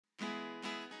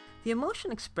The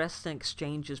emotion expressed in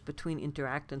exchanges between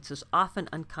interactants is often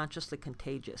unconsciously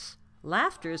contagious.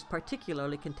 Laughter is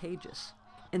particularly contagious.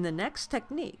 In the next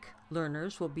technique,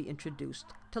 learners will be introduced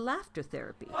to laughter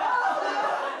therapy.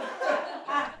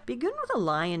 Begin with a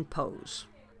lion pose.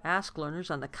 Ask learners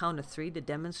on the count of 3 to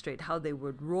demonstrate how they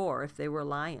would roar if they were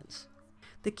lions.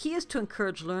 The key is to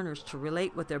encourage learners to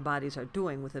relate what their bodies are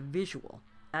doing with a visual,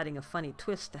 adding a funny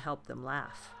twist to help them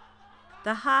laugh.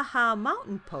 The ha-ha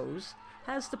mountain pose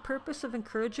has the purpose of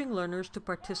encouraging learners to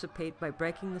participate by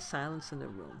breaking the silence in the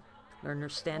room.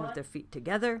 Learners stand with their feet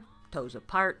together, toes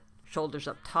apart, shoulders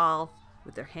up tall,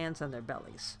 with their hands on their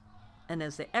bellies. And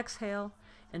as they exhale,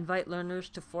 invite learners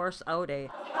to force out a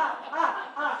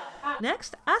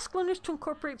Next, ask learners to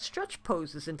incorporate stretch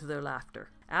poses into their laughter.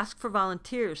 Ask for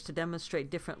volunteers to demonstrate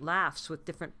different laughs with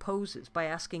different poses by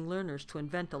asking learners to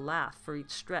invent a laugh for each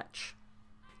stretch.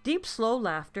 Deep, slow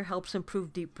laughter helps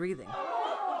improve deep breathing.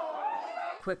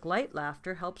 Quick, light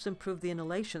laughter helps improve the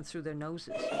inhalation through their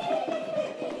noses.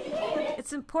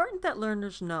 It's important that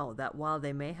learners know that while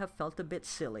they may have felt a bit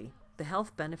silly, the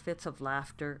health benefits of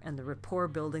laughter and the rapport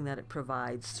building that it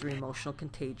provides through emotional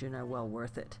contagion are well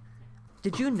worth it.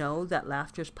 Did you know that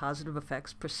laughter's positive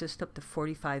effects persist up to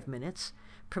 45 minutes,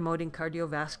 promoting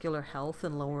cardiovascular health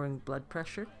and lowering blood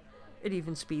pressure? It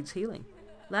even speeds healing.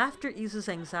 Laughter eases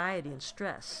anxiety and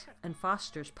stress and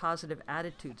fosters positive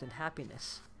attitudes and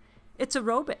happiness. It's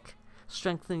aerobic,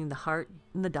 strengthening the heart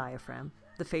and the diaphragm,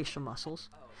 the facial muscles.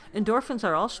 Endorphins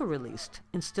are also released,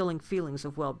 instilling feelings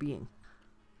of well-being.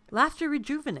 Laughter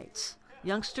rejuvenates.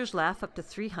 Youngsters laugh up to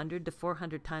 300 to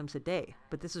 400 times a day,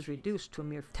 but this is reduced to a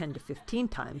mere 10 to 15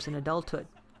 times in adulthood.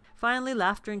 Finally,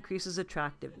 laughter increases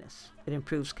attractiveness. It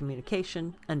improves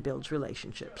communication and builds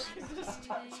relationships.